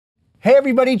Hey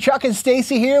everybody, Chuck and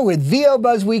Stacey here with VO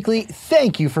Buzz Weekly.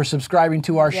 Thank you for subscribing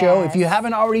to our show. If you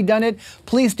haven't already done it,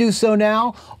 please do so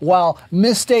now while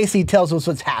Miss Stacey tells us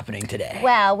what's happening today.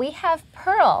 Well, we have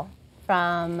Pearl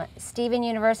from Steven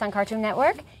Universe on Cartoon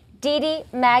Network. Deedee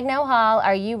Magno Hall,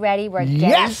 are you ready? We're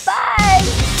getting buzzed.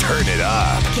 Turn it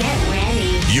up. Get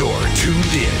ready. You're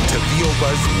tuned in to VO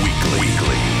Buzz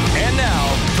Weekly. And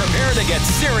now, prepare to get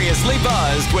seriously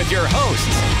buzzed with your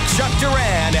hosts, Chuck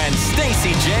Duran and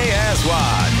Stacey J.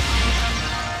 Aswad.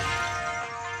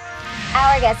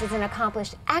 Our guest is an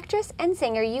accomplished actress and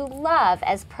singer you love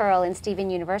as Pearl in Steven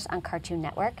Universe on Cartoon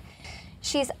Network.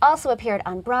 She's also appeared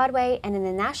on Broadway and in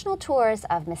the national tours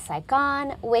of Miss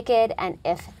Saigon, Wicked, and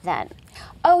If Then.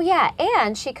 Oh yeah,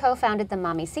 and she co-founded the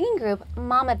mommy singing group,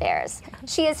 Mama Bears.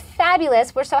 She is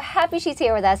fabulous. We're so happy she's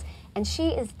here with us. And she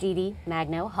is Deedee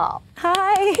Magno Hall.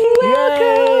 Hi.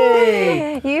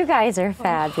 Yay! You guys are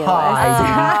fabulous.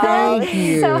 Hi, thank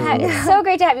you. It's so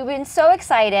great to have you. We've been so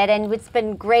excited, and it's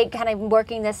been great kind of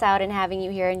working this out and having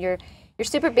you here. And you're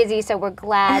super busy, so we're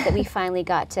glad that we finally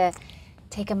got to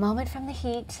take a moment from the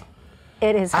heat.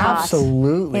 It is hot.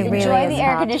 Absolutely. It really enjoy is the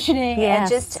air hot. conditioning Yes. and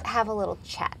just have a little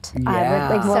chat. Yeah.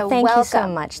 I would, well, So thank you so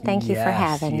welcome. much. Thank you for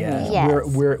having me. Yes.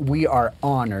 We are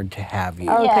honored to have you.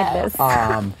 Oh, Yes.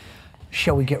 goodness.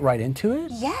 Shall we get right into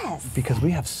it? Yes. Because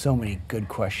we have so many good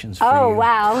questions for you. Oh,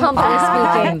 wow.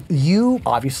 Humbly speaking. You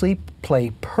obviously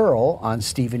play Pearl on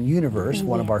Steven Universe,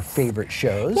 one of our favorite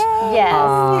shows.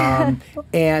 Yes.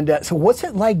 So what's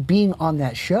it like being on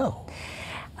that show?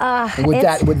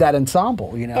 With that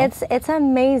ensemble, you know? It's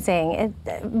amazing.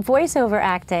 Voiceover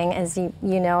acting, as you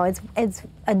know, it's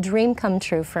a dream come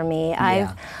true for me.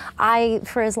 Yeah. I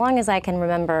for as long as I can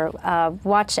remember,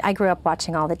 I grew up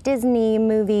watching all the Disney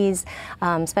movies,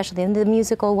 especially the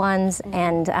musical ones,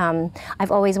 and I've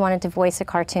always wanted to voice a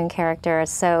cartoon character.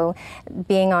 So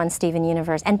being on Steven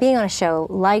Universe and being on a show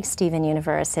like Steven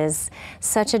Universe is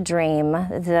such a dream.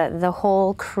 The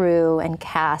whole crew and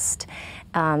cast.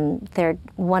 They're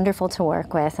wonderful to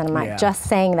work with, and I'm not just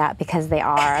saying that because they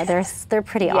are. They're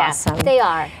pretty awesome. They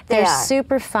are. They're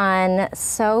super fun,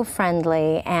 so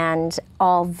friendly, and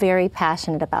all very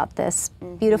passionate about this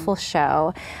beautiful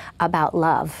show about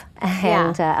love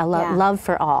and love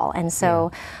for all. And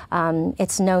so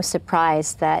it's no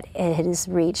surprise that it has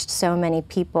reached so many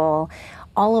people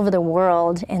all over the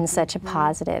world in such a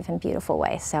positive and beautiful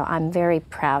way. So I'm very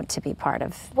proud to be part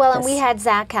of Well, this. and we had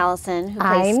Zach Callison, who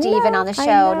I plays Steven know, on the I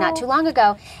show know. not too long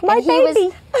ago. My and he baby. was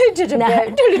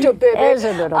little baby. There's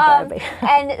a little baby.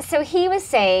 And so he was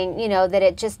saying, you know, that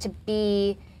it just to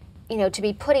be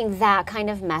putting that kind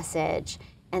of message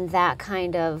and that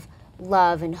kind of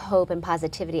love and hope and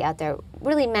positivity out there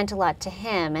really meant a lot to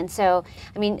him. And so,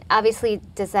 I mean, obviously,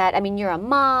 you're a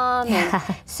mom, and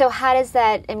so how does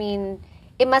that,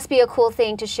 it must be a cool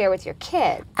thing to share with your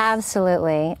kids.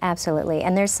 Absolutely, absolutely.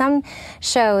 And there's some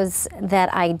shows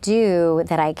that I do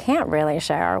that I can't really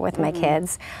share with my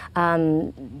kids.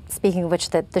 Speaking of which,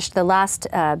 the last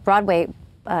Broadway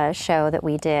show that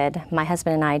we did, my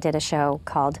husband and I did a show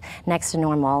called Next to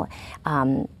Normal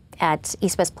at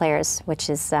East West Players, which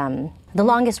is the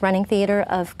longest running theater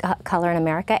of color in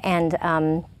America. And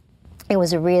it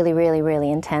was a really, really,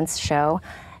 really intense show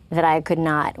that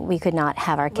we could not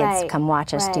have our kids come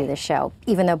watch us do the show,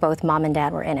 even though both mom and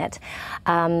dad were in it.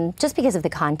 Just because of the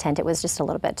content, it was just a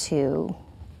little bit too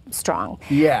strong.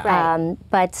 Yeah.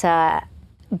 But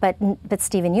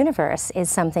Steven Universe is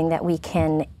something that we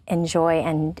can enjoy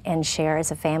and share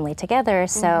as a family together.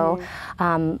 So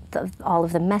all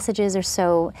of the messages are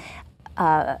so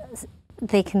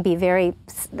they can be very,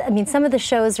 some of the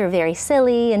shows are very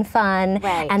silly and fun,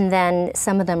 and then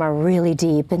some of them are really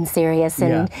deep and serious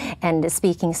and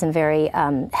speaking some very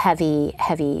heavy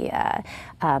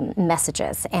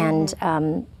messages and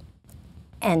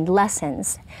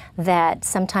lessons that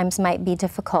sometimes might be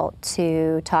difficult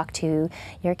to talk to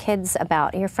your kids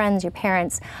about, your friends, your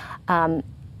parents.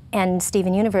 And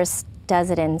Steven Universe does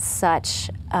it in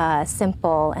such a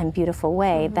simple and beautiful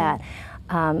way that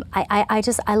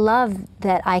I love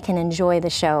that I can enjoy the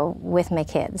show with my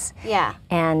kids. Yeah.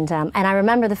 And I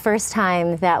remember the first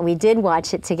time that we did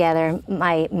watch it together.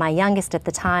 My youngest at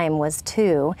the time was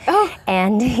 2,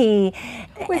 and he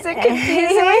was it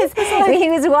confusing? he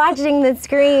was watching the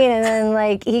screen, and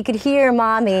then he could hear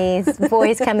Mommy's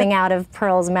voice coming out of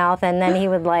Pearl's mouth, and then he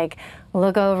would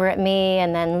look over at me,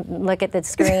 and then look at the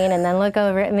screen, and then look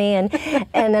over at me, and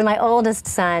then my oldest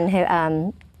son,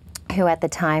 who at the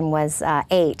time was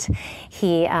 8,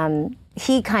 he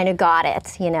kind of got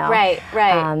it, you know. Right.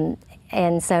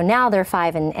 And so now they're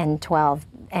 5 and 12,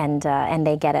 and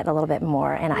they get it a little bit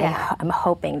more. And I'm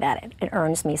hoping that it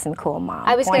earns me some cool mom.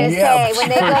 I was going to Yeah, say, when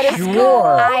they go to sure. school.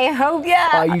 I hope. Yeah.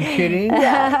 Are you kidding?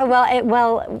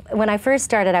 Well, when I first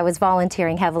started, I was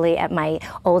volunteering heavily at my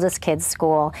oldest kid's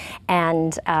school,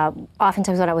 and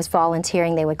oftentimes when I was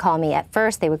volunteering, they would call me. At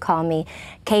first, they would call me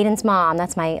Caden's mom.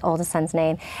 That's my oldest son's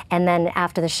name. And then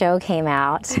after the show came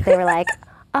out, they were like,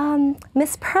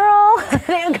 Miss Pearl.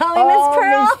 They would call me Miss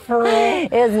Pearl. Miss Pearl.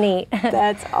 It was neat.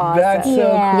 That's awesome. That's so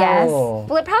Yeah. Yes. cool.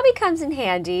 Well, it probably comes in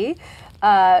handy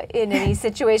in any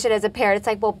situation as a parent. It's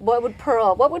like, well, what would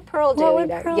Pearl do? What would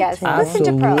Pearl Yes, do? listen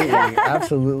to Pearl.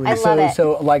 Absolutely. I love it.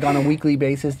 So, like on a weekly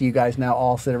basis, do you guys now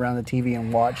all sit around the TV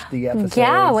and watch the episodes?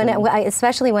 Yeah, and-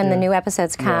 especially when the new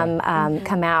episodes come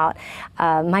out.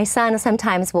 My son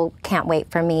sometimes can't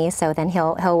wait for me, so then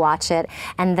he'll watch it,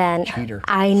 and then Cheater.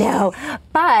 I know,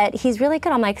 but he's really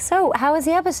good. I'm like, so how was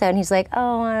the episode? And he's like,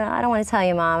 oh, I don't want to tell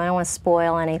you, Mom. I don't want to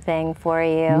spoil anything for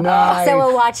you. Nice. So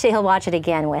he'll watch it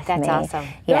again with me. That's awesome.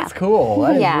 Yeah. That's cool.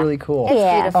 That is Yeah. really cool. It's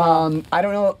Yeah. beautiful. I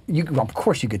don't know. Of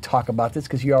course, you could talk about this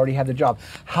because you already have the job.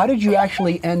 How did you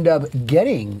actually end up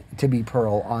getting to be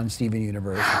Pearl on Steven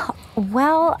Universe?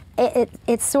 Well,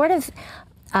 it's sort of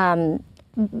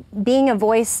being a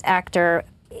voice actor.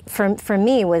 For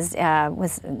me was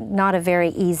not a very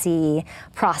easy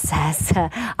process.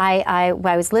 I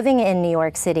was living in New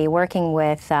York City working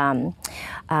with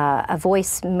a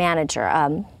voice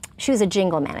manager. She was a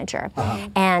jingle manager,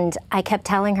 and I kept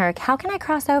telling her, how can I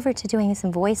cross over to doing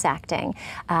some voice acting,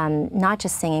 not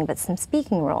just singing, but some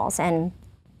speaking roles? And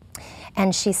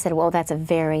she said, well, that's a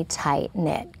very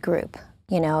tight-knit group.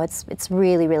 You know, it's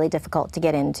really, really difficult to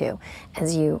get into,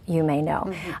 as you may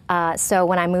know. So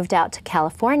when I moved out to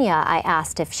California, I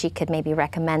asked if she could maybe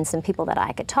recommend some people that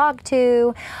I could talk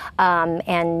to,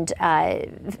 and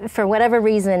for whatever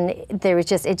reason, there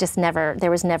was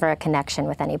never a connection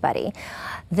with anybody.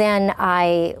 Then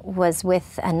I was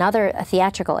with a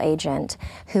theatrical agent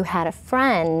who had a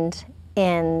friend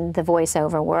in the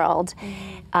voiceover world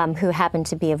who happened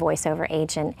to be a voiceover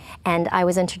agent, and I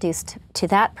was introduced to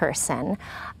that person.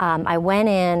 I went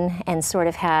in and sort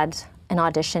of had an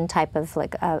audition type of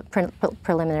like a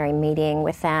preliminary meeting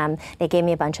with them. They gave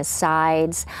me a bunch of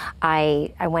sides.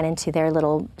 I went into their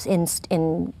little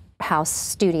in-house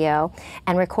studio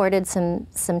and recorded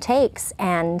some takes,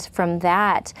 and from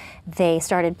that they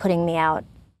started putting me out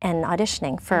and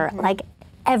auditioning for like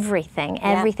everything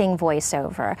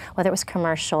voiceover, whether it was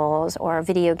commercials or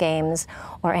video games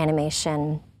or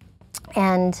animation.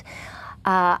 And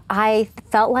I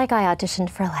felt like I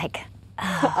auditioned for like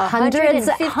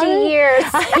 150 years.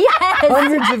 Yes.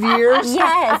 Hundreds of years?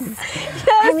 Yes.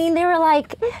 I mean, they were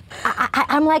like,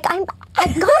 I'm like, I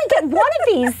gotta get one of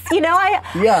these. You know, I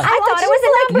thought it was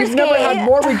a numbers You've never game. had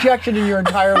more rejection in your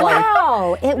entire life.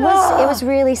 Wow, it was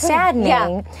really saddening.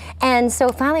 Yeah. And so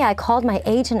finally I called my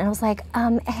agent and I was like,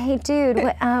 hey dude,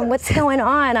 what's going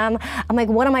on? I'm like,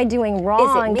 what am I doing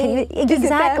wrong? Is it me? Can you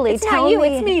exactly It's tell not you,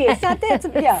 me? it's me. It's not this.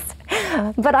 Yeah.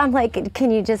 But I'm like, can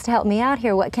you just help me out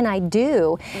here? What can I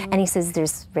do? And he says,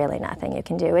 there's really nothing you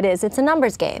can do. It's a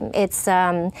numbers game. It's,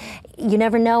 you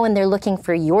never know when they're looking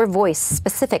for your voice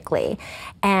specifically.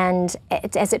 And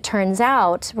as it turns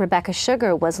out, Rebecca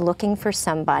Sugar was looking for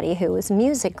somebody who was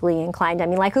musically inclined. I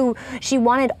mean, like she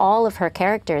wanted all of her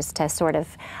characters to sort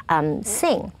of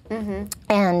sing.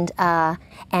 And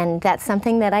that's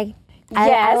something that I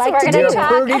like to do. We're You're gonna talk.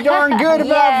 pretty darn good about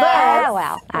that. Oh,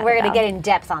 well, We're going to get in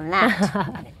depth on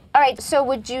that. All right, so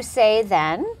would you say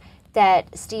then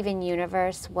that Steven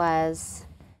Universe was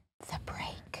the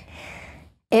break?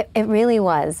 It really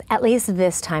was, at least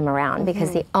this time around,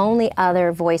 because the only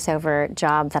other voiceover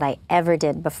job that I ever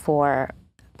did before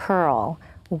Pearl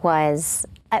was,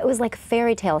 it was like a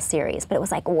fairy tale series, but it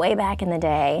was like way back in the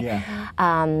day.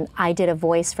 Yeah. I did a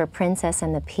voice for Princess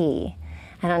and the Pea.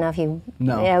 I don't know if you.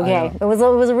 No, Yeah, I okay. don't. It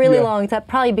was a really Yeah. long time,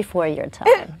 probably before your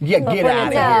time. Yeah, get out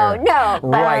of here. No.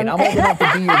 Right, I'm old enough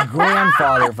to be your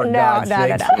grandfather, for God's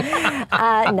sake.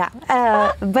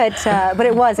 But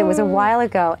it was a while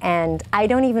ago, and I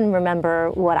don't even remember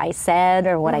what I said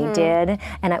or what I did,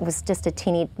 and it was just a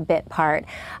teeny bit part.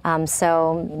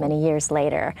 So many years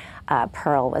later,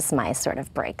 Pearl was my sort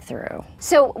of breakthrough.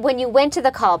 So when you went to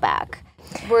the callback,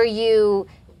 were you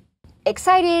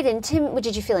excited?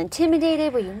 Did you feel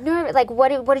intimidated? Were you nervous? Like, what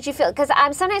did you feel? Because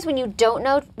sometimes when you don't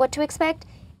know what to expect,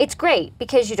 it's great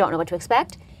because you don't know what to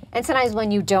expect. And sometimes when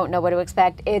you don't know what to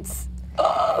expect, it's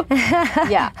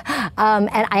yeah.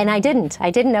 And I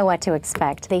didn't know what to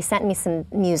expect. They sent me some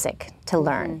music to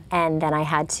learn, and then I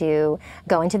had to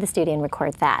go into the studio and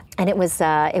record that. And it was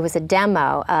a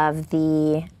demo of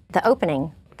the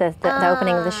opening, the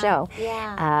opening of the show.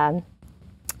 Yeah.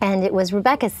 and it was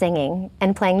Rebecca singing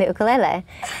and playing the ukulele.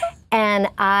 And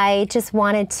I just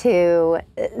wanted to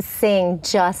sing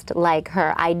just like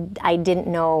her. I didn't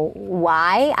know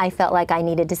why. I felt like I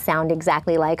needed to sound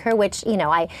exactly like her, which, you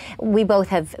know, we both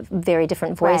have very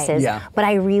different voices. Right. Yeah. But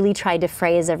I really tried to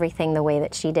phrase everything the way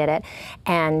that she did it,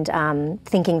 and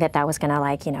thinking that that was going to,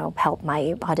 like, you know, help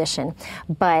my audition.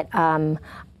 But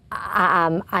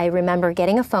I remember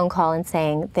getting a phone call and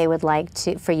saying they would like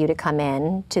for you to come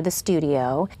in to the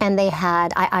studio. And they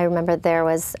had, I remember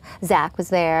Zach was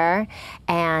there,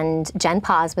 and Jen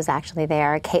Paz was actually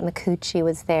there, Kate McCucci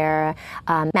was there,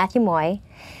 Matthew Moy,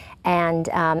 and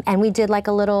we did like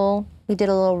a little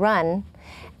run,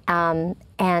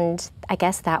 and I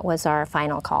guess that was our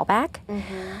final callback.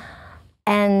 Mm-hmm.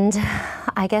 And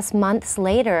I guess months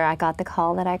later, I got the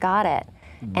call that I got it.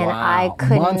 And wow. I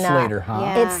could Months not. later, huh?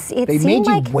 Yeah. They made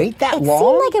you wait that long? It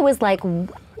seemed like it was like.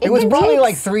 It was probably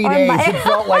like 3 days. It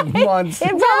felt like months. It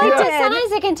probably did.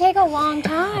 Sometimes it can take a long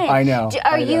time. I know.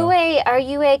 Are you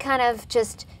a kind of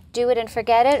just do it and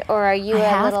forget it, or are you I a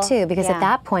have little? to, because at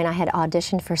that point I had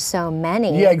auditioned for so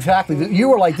many. Yeah, exactly. You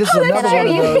were like, this is another one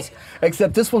of those,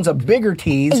 except this one's a bigger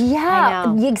tease.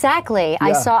 Yeah, exactly.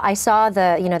 Yeah. I saw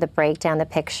the, you know, the breakdown, the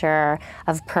picture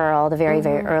of Pearl, the very,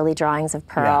 very early drawings of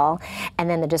Pearl, and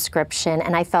then the description,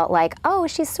 and I felt like, oh,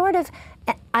 she's sort of,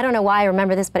 I don't know why I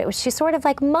remember this, but she's sort of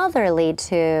like motherly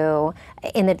to,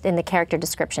 in the character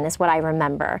description is what I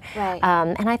remember. Right.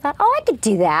 And I thought, oh, I could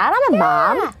do that. I'm a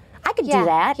mom. I could do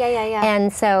that. Yeah.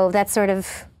 And so that's sort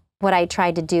of what I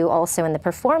tried to do also in the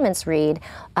performance read.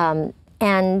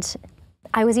 And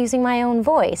I was using my own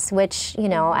voice, which, you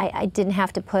know, I didn't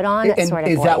have to put on that sort of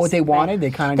voice. Is that what they wanted? Right. They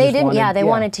kind of They just didn't, wanted, yeah, they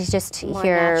wanted to just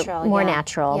hear more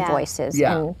natural voices.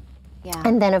 Yeah.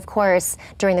 And then, of course,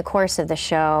 during the course of the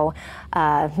show,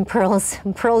 Pearl's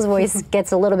voice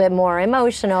gets a little bit more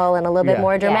emotional and a little bit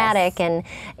more dramatic, and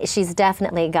she's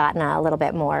definitely gotten a little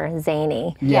bit more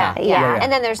zany. Yeah.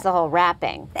 And then there's the whole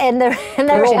rapping. And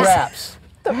Pearl raps.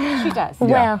 She does.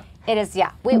 Well, it is.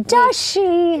 Yeah. Does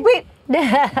she?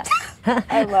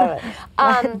 I love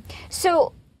it.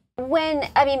 So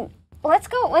let's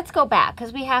go back,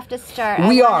 because we have to start.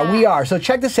 We are. So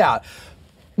check this out.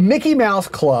 Mickey Mouse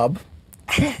Club,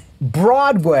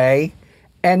 Broadway,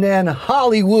 and then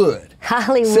Hollywood.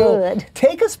 So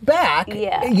take us back,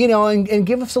 you know, and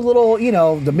give us a little, you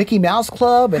know, the Mickey Mouse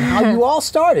Club and how you all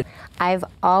started. I've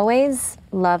always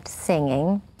loved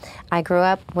singing. I grew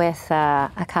up with a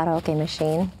karaoke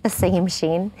machine, a singing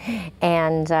machine,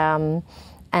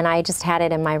 and I just had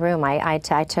it in my room. I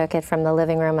took it from the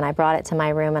living room and I brought it to my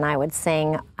room, and I would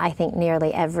sing, I think,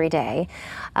 nearly every day.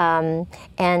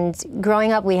 And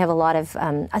growing up, we have a lot of,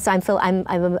 so I'm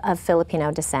of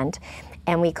Filipino descent,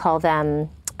 and we call them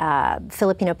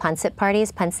Filipino pancit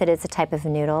parties. Pancit is a type of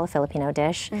noodle, a Filipino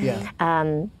dish.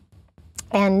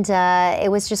 And it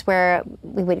was just where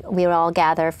we would all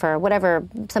gather for whatever,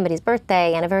 somebody's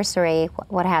birthday, anniversary,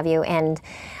 what have you, and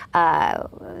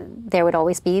there would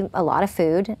always be a lot of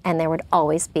food, and there would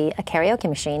always be a karaoke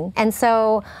machine. And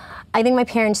so I think my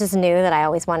parents just knew that I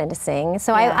always wanted to sing.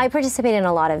 So I participated in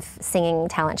a lot of singing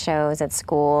talent shows at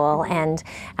school, and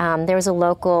there was a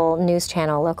local news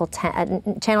channel,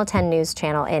 Channel 10 news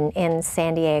channel in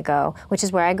San Diego, which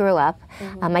is where I grew up.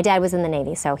 My dad was in the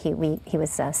Navy, so he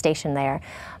was stationed there.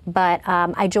 But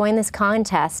I joined this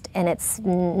contest, and it's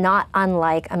not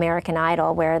unlike American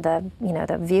Idol, where the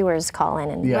viewers call in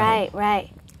and Right.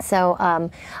 So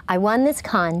I won this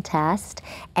contest,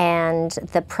 and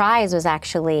the prize was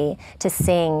actually to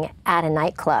sing at a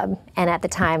nightclub. And at the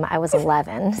time, I was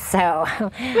 11, so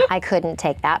I couldn't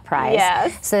take that prize.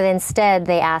 Yes. So instead,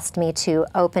 they asked me to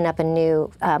open up a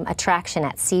new attraction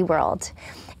at SeaWorld.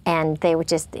 And they would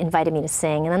just invited me to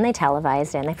sing, and then they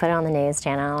televised it, and they put it on the news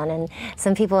channel, and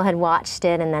some people had watched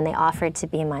it, and then they offered to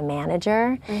be my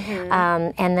manager.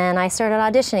 And then I started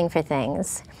auditioning for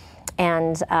things.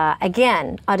 And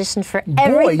again, auditioned for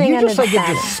everything. Boy, you under just the like get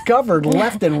sun. discovered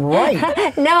left and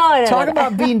right. No. Talk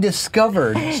about being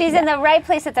discovered. She's in the right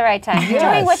place at the right time,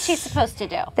 doing what she's supposed to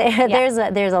do.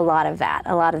 There's a lot of that,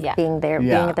 a lot of being there,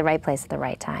 being Yeah. at the right place at the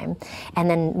right time, and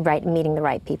then meeting the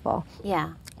right people. Yeah.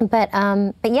 But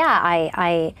yeah,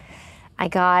 I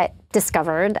got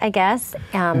discovered, I guess.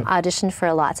 Auditioned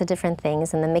for lots of different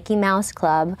things, and the Mickey Mouse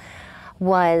Club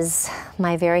was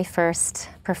my very first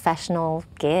professional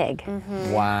gig.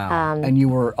 Wow. And you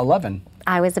were 11.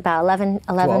 I was about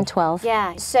 11, 12.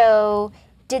 Yeah. So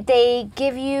did they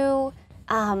give you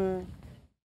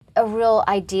a real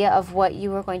idea of what you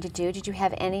were going to do? Did you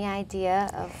have any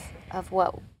idea of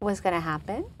what was going to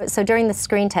happen. So during the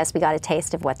screen test, we got a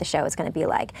taste of what the show is going to be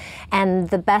like. And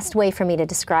the best way for me to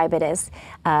describe it is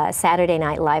Saturday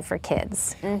Night Live for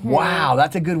kids. Wow,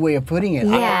 that's a good way of putting it.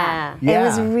 Yeah. Yeah. It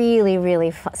was really,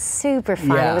 really super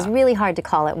fun. Yeah. It was really hard to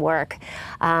call it work.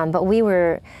 But we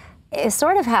were, it's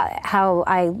sort of how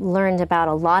I learned about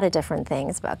a lot of different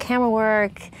things, about camera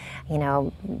work, you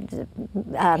know,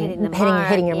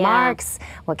 hitting your marks,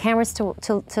 what cameras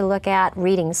to look at,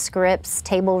 reading scripts,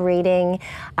 table reading,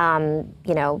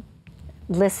 you know,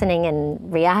 listening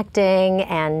and reacting,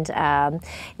 and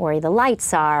where the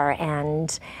lights are,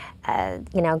 and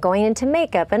you know, going into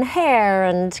makeup and hair,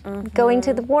 and going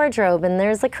to the wardrobe, and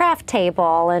there's a craft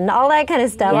table, and all that kind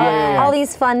of stuff. All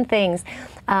these fun things.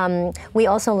 We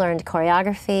also learned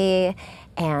choreography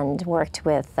and worked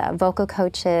with vocal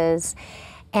coaches.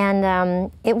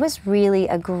 And it was really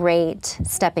a great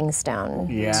stepping stone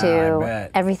to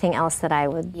everything else that I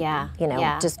would, you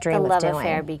know, just dream of doing. The love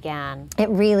affair began. It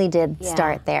really did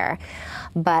start there.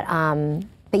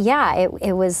 But yeah,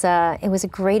 it was a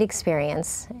great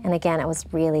experience. And again, it was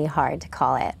really hard to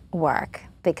call it work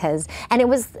because, and it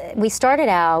was, we started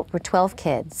out, we're 12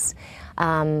 kids.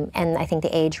 And I think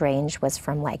the age range was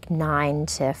from like 9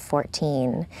 to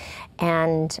 14.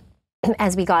 And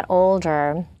as we got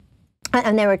older,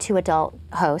 and there were 2 adult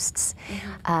hosts,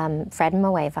 Fred and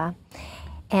Moeva.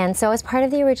 And so I was part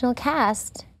of the original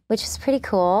cast, which is pretty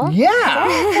cool. Yeah.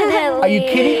 Definitely. Are you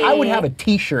kidding? I would have a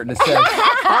T-shirt that says,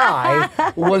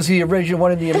 I was the original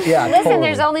one of the, Listen, totally.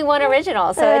 there's only one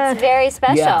original, so it's very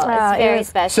special. Yeah. It's very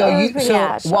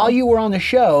special. So while you were on the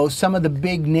show, some of the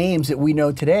big names that we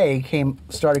know today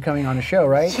started coming on the show,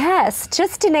 right? Yes,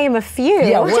 just to name a few.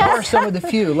 Yeah, what are some of the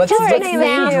few? Let's name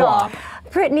drop.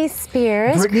 Britney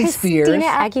Spears, Christina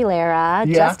Aguilera,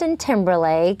 Justin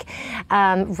Timberlake,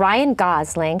 Ryan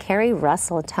Gosling, Keri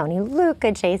Russell, Tony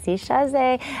Luca, JC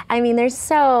Chazé. I mean, there's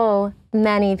so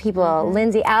many people.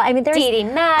 Lindsay, I mean, there's Deedee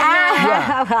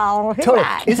Magno. Well, totally.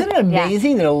 Isn't it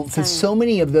amazing that so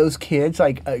many of those kids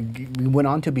like went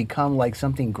on to become like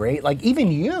something great? Like even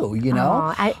you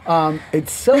know,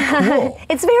 it's so cool.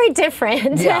 It's very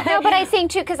different. Yeah. No, but I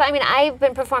think too, because I mean, I've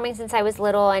been performing since I was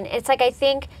little, and it's like I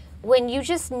think when you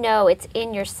just know it's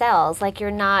in your cells, like you're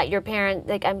not your parent,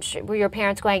 like I'm sure were your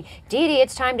parents going, Deedee,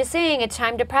 it's time to sing, it's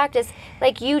time to practice.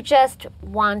 Like you just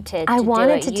wanted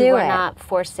to do it. You were not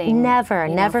forcing.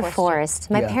 Never forced.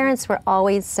 My parents were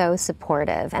always so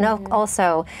supportive, and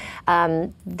also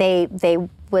they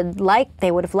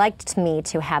would have liked me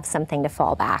to have something to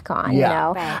fall back on, you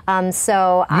know. Right.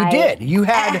 So you did. You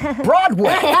had Broadway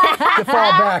to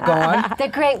fall back on. The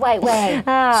Great White Way.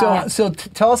 So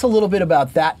tell us a little bit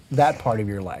about that part of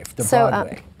your life, the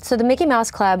Broadway. So the Mickey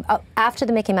Mouse Club, after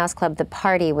the Mickey Mouse Club, the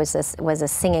Party was a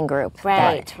singing group.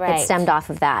 Right. It stemmed off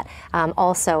of that,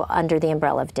 also under the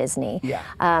umbrella of Disney.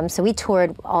 Yeah. So we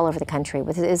toured all over the country. It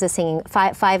was a singing,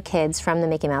 five kids from the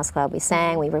Mickey Mouse Club. We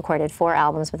sang, we recorded 4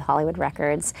 albums with Hollywood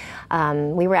Records.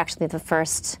 We were actually the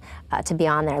first to be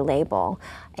on their label.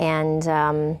 And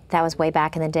that was way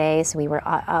back in the day, so we were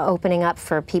opening up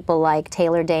for people like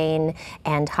Taylor Dane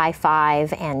and High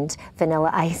Five and Vanilla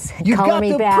Ice. You Color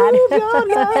Me got Bad.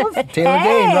 Taylor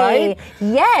Dane, right?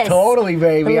 Yes. Totally,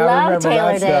 baby. I remember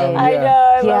Taylor that stuff. Dane. I know.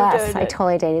 I love Yes, I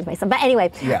totally dated myself. But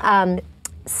anyway,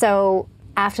 so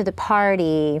after the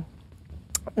Party,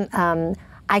 I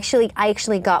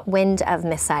actually got wind of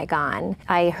Miss Saigon.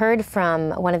 I heard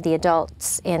from one of the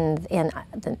adults in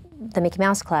the Mickey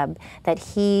Mouse Club that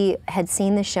he had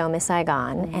seen the show Miss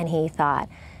Saigon, and he thought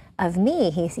of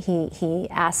me. He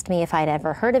asked me if I'd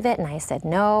ever heard of it, and I said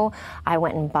no. I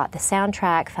went and bought the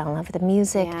soundtrack, fell in love with the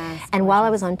music, and while I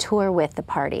was on tour with the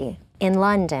Party in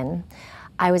London,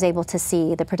 I was able to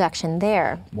see the production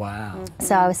there. Wow.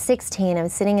 So I was 16, I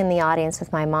was sitting in the audience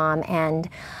with my mom, and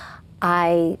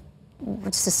I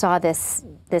just saw this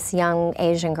young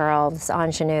Asian girl, this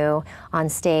ingenue, on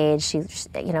stage. She,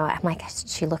 you know, I'm like,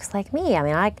 she looks like me. I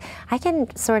mean, I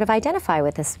can sort of identify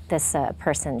with this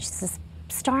person. She's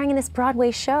starring in this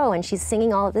Broadway show, and she's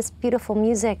singing all of this beautiful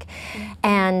music,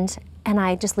 and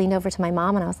I just leaned over to my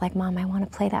mom and I was like, Mom, I want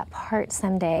to play that part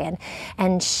someday.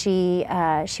 And she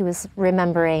was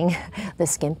remembering the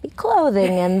skimpy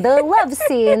clothing and the love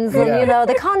scenes and, you know,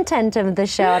 the content of the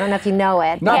show. I don't know if you know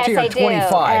it. Not till you're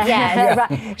 25.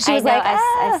 She was like,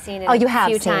 I've seen it you have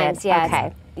a few seen times. it. Yeah.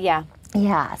 Okay. Yeah.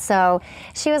 Yeah, so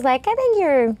she was like, I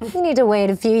think you need to wait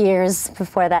a few years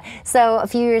before that. So a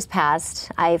few years passed.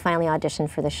 I finally auditioned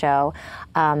for the show,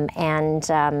 and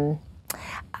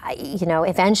you know,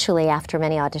 eventually, after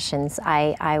many auditions,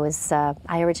 I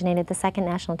originated the second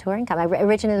national touring company. I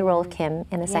originated the role of Kim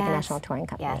in the second national touring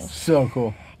company. Yes. So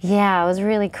cool. Yeah, it was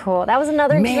really cool. That was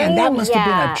another dream. Man, that must have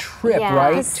been a trip,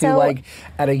 right? To like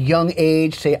at a young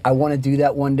age say, I want to do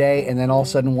that one day, and then all of a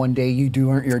sudden one day you're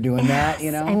doing that,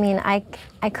 you know? I mean, I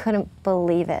couldn't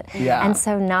believe it. Yeah. And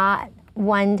so not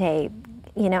one day,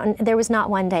 you know, and there was not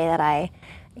one day that I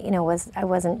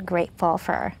wasn't grateful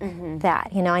for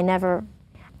that. You know, I never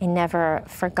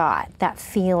forgot that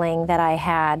feeling that I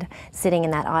had sitting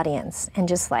in that audience and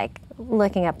just like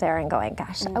looking up there and going,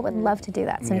 gosh, I would love to do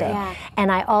that someday. Yeah.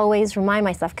 And I always remind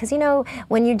myself, because you know,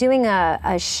 when you're doing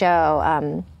a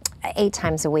show 8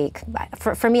 times a week,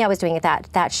 for me I was doing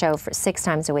that show for 6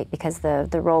 times a week because the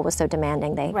role was so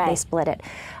demanding. They split it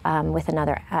with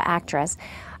another actress.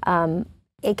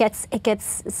 It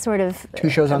gets sort of 2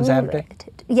 shows on Saturday?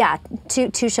 Yeah,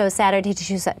 two shows Saturday,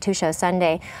 2 shows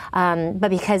Sunday. But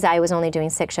because I was only doing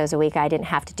 6 shows a week, I didn't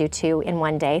have to do 2 in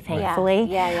one day, thankfully.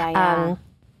 Yeah.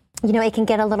 You know, it can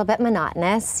get a little bit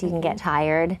monotonous. You can get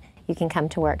tired. You can come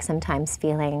to work sometimes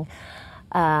feeling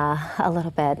a little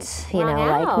bit, you know,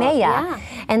 like me. Yeah.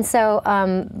 And so,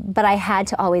 but I had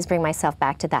to always bring myself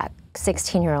back to that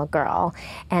 16-year-old girl,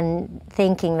 and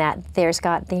thinking that there's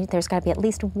got to be at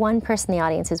least one person in the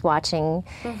audience who's watching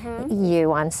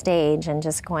you on stage and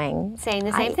just saying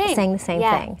the same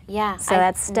thing. Yeah. So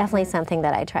that's definitely something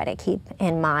that I try to keep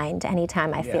in mind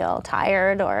anytime I feel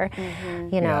tired or,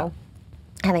 you know,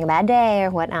 having a bad day or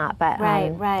whatnot. But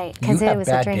right. Because it was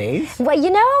bad a dream. days? Well,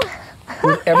 you know.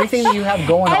 With everything that you have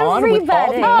going on, with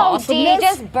all the Deedee awesomeness?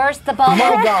 just burst the bubble.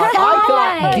 My God, I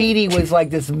thought Deedee was like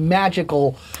this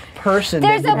magical person.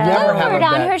 There's that a would never have bird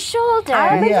on her shoulder.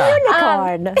 I'm a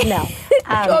unicorn. No.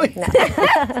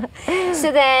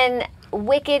 So then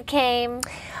Wicked came.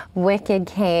 Wicked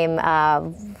came a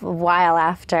while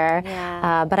after,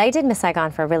 but I did Miss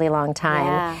Saigon for a really long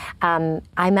time.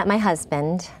 I met my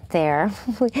husband there,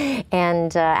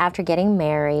 and after getting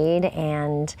married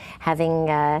and having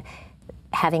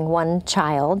one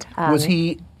child.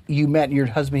 You met your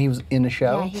husband, he was in the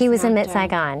show? Yeah, he was in Miss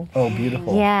Saigon. Oh,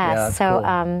 beautiful. Yeah, so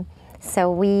cool.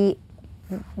 So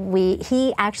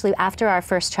he actually, after our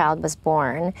first child was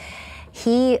born,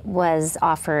 he was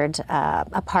offered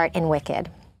a part in Wicked.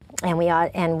 And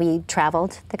we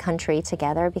traveled the country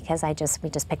together because we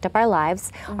just picked up our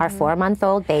lives, our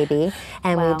 4-month-old baby,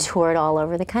 and we toured all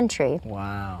over the country.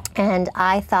 Wow. And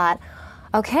I thought,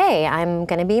 okay, I'm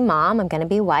going to be mom, I'm going to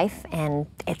be wife, and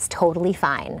it's totally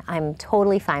fine. I'm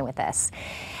totally fine with this.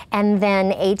 And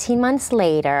then 18 months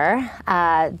later,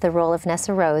 the role of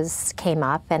Nessa Rose came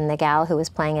up, and the gal who was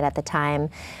playing it at the time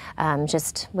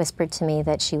just whispered to me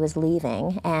that she was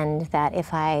leaving, and that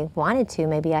if I wanted to,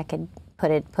 maybe I could put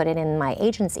it in my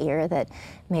agent's ear that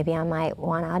maybe I might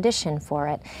want to audition for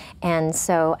it. And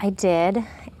so I did,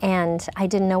 and I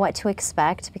didn't know what to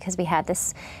expect because we had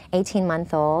this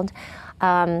 18-month-old.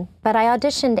 But I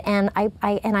auditioned and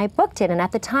I booked it, and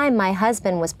at the time my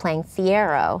husband was playing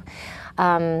Fiyero.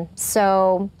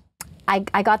 So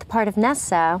I got the part of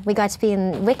Nessa. We got to be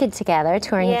in Wicked together,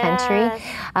 touring the country.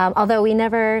 Although we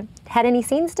never had any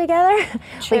scenes together,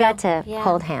 we got to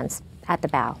hold hands at the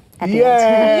bow. At the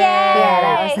end.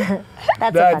 Yeah,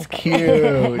 that's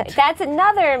cute. That's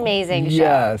another amazing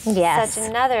show. Yes. Such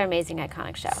another amazing,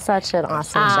 iconic show. Such an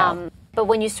awesome show. But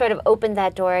when you sort of opened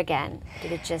that door again,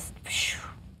 did it just?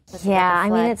 I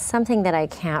mean, it's something that I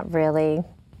can't really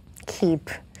keep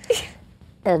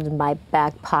in my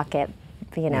back pocket,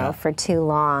 you know, for too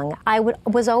long. I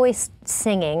was always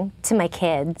singing to my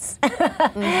kids.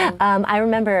 I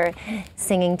remember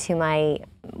singing to my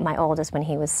oldest when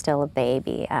he was still a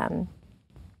baby, and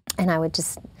I would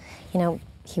just, you know,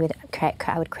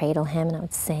 I would cradle him and I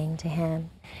would sing to him,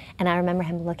 and I remember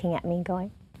him looking at me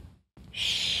going,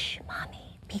 "Shh,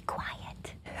 mommy, be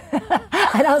quiet."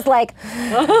 And I was like,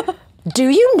 "Do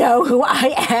you know who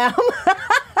I am?"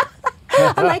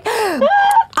 I'm like,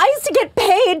 "I used to get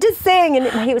paid to sing," and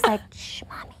he was like, "Shh,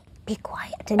 mommy, be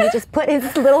quiet," and he just put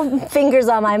his little fingers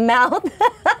on my mouth.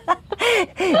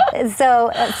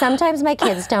 So sometimes my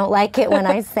kids don't like it when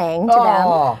I sing to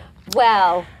them.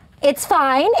 Well, it's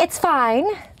fine. It's fine.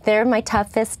 They're my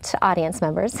toughest audience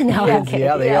members. No,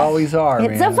 Yeah, they always are.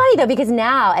 It's so funny though, because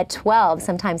now at 12,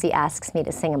 sometimes he asks me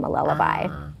to sing him a lullaby.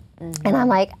 And I'm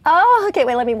like, oh, okay,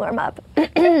 wait, let me warm up.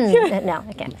 No,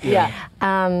 I can't. Yeah.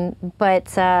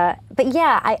 But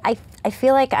yeah, I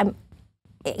feel like I'm,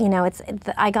 you know,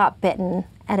 I got bitten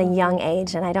at a young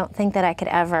age, and I don't think that I could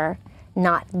ever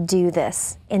not do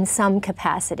this in some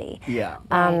capacity. Yeah.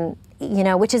 you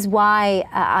know, which is why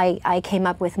I came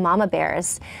up with Mama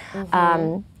Bears.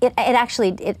 It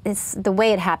actually, it's the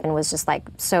way it happened was just like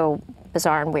so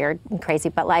bizarre and weird and crazy,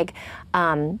 but like,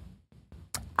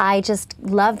 I just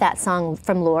love that song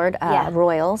from Lorde,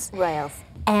 Royals.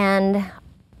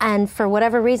 And for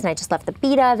whatever reason, I just loved the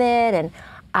beat of it, and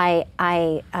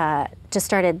I just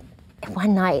started,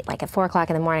 one night, like at 4 o'clock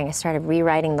in the morning, I started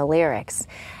rewriting the lyrics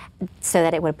so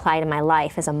that it would apply to my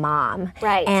life as a mom.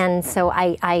 Right. And so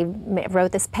I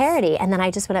wrote this parody, and then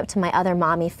I just went up to my other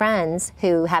mommy friends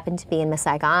who happened to be in Miss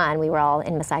Saigon. We were all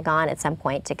in Miss Saigon at some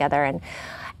point together, and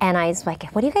I was like,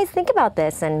 what do you guys think about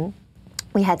this? And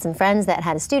we had some friends that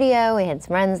had a studio, we had some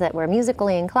friends that were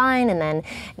musically inclined, and then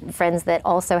friends that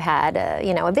also had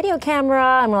a video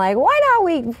camera, and we're like, why don't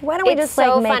we just like make a video? It's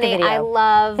so funny. I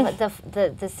love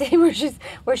the scene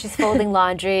where she's folding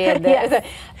laundry, and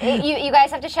you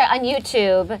guys have to check on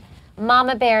YouTube,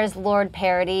 Mama Bear's Lorde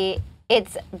parody.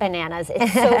 It's bananas.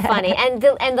 It's so funny, and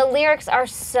the lyrics are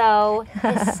so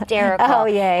hysterical. Oh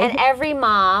yay! And every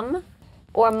mom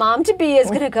or mom to be is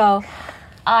gonna go,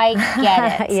 I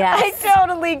get it. Yes. I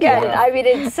totally get it. I mean,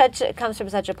 it comes from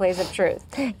such a place of truth.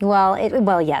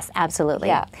 Well, yes, absolutely.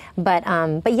 Yeah. But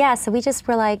yeah, so we just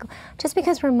were like, just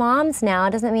because we're moms now,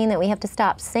 it doesn't mean that we have to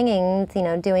stop singing,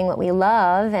 doing what we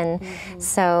love. And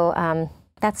so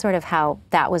that's sort of how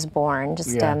that was born,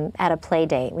 just at a play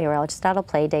date. We were all just at a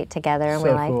play date together, and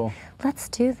we're like, let's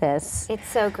do this. It's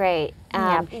so great.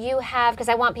 You have, because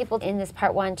I want people in this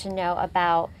part one to know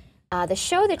about the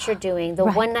show that you're doing, the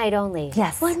One Night Only.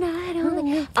 Yes. One Night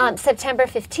Only. September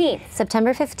 15th.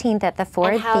 September 15th at the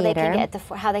Ford Theater.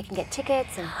 How they can get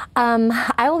tickets. And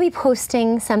I will be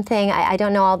posting something. I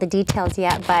don't know all the details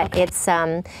yet, but it's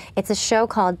a show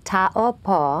called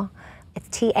Taopo. It's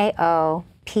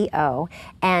T-A-O-P-O,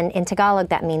 and in Tagalog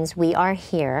that means we are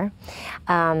here.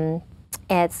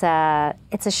 It's a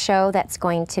show that's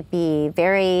going to be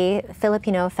very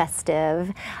Filipino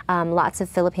festive, lots of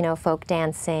Filipino folk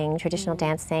dancing, traditional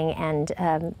dancing, and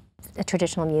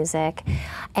traditional music.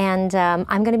 And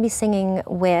I'm going to be singing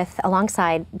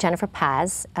alongside Jennifer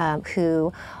Paz,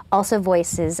 who also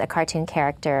voices a cartoon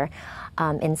character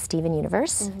in Steven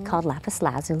Universe called Lapis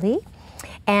Lazuli.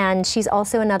 And she's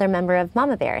also another member of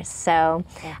Mama Bears. So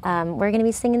we're going to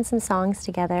be singing some songs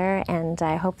together, and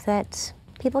I hope that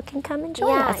people can come and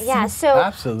join us. Yeah, so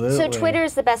absolutely. So Twitter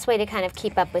is the best way to kind of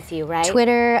keep up with you, right?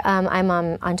 Twitter, I'm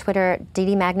on Twitter,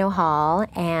 Deedee Magno Hall,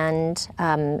 and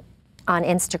on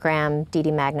Instagram,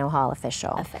 Deedee Magno Hall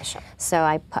Official. So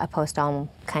I post all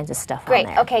kinds of stuff on there.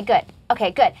 Great.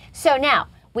 Okay, good. So now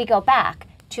we go back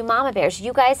to Mama Bears.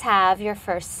 You guys have your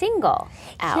first single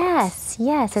out. Yes.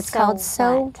 It's called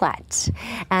So What.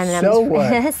 And So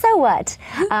What? So What.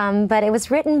 But it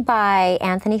was written by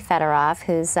Anthony Fedorov,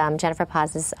 who's Jennifer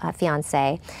Paz's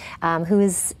fiance, who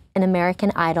is an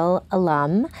American Idol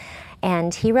alum.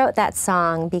 And he wrote that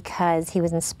song because he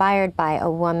was inspired by a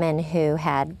woman who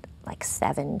had like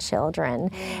 7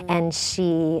 children, and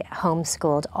she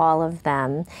homeschooled all of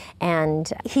them.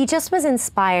 And he just was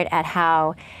inspired at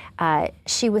how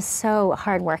she was so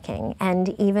hardworking,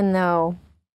 and even though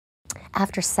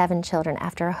after 7 children,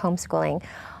 after homeschooling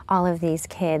all of these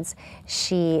kids,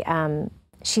 she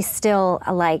still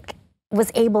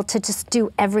was able to just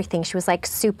do everything. She was like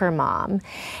super mom,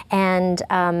 and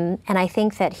I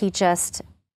think that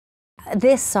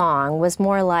this song was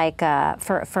more like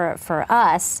for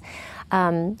us.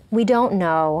 We don't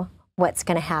know what's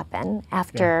going to happen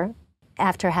after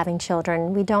having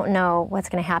children. We don't know what's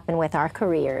going to happen with our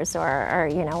careers, or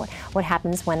what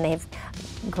happens when they've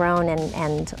grown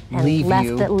and leave left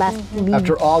you. Leave,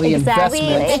 after all the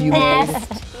investments you made.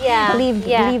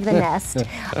 Leave the nest.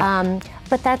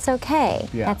 But that's okay.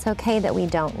 That's okay that we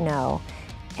don't know,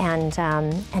 and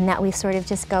that we sort of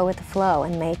just go with the flow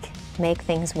and make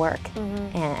things work.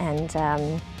 And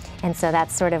so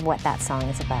that's sort of what that song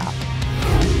is about.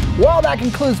 Well, that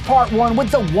concludes part 1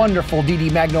 with the wonderful Deedee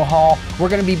Magno Hall. We're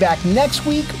going to be back next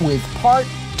week with part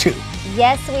 2.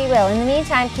 Yes, we will. In the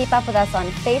meantime, keep up with us on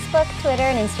Facebook, Twitter,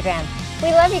 and Instagram.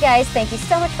 We love you guys. Thank you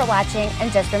so much for watching.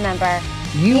 And just remember,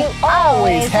 you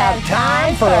always have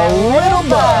time for a little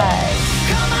buzz.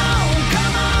 Come on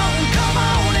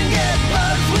and get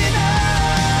buzzed with us.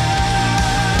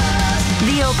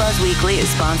 VO Buzz Weekly is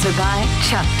sponsored by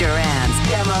Chuck Duran's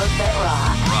Demos That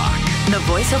Rock. The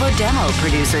voiceover demo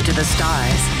producer to the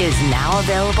stars is now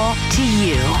available to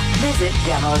you. Visit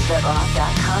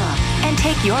demosthatrock.com and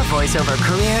take your voiceover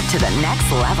career to the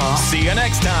next level. See you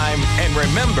next time. And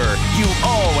remember, you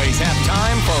always have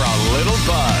time for a little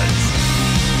buzz.